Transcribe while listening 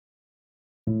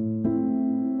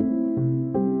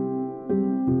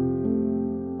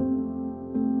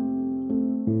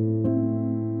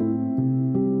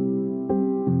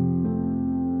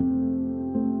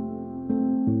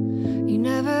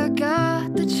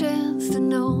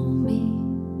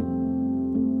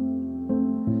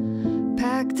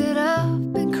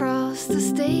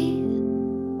fate.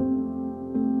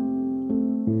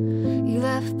 You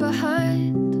left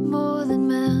behind more than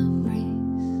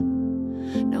memories.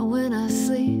 Now when I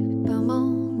sleep, I'm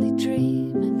only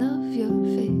dreaming of your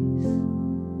face.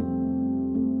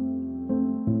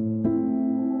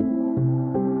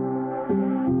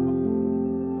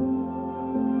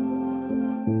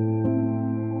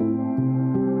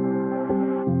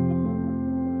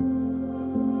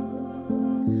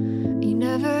 You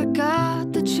never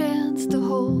got the chance to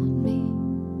hold me.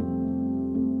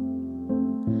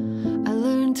 I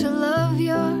learned to love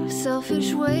your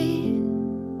selfish way.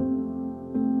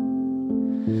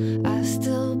 I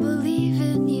still believe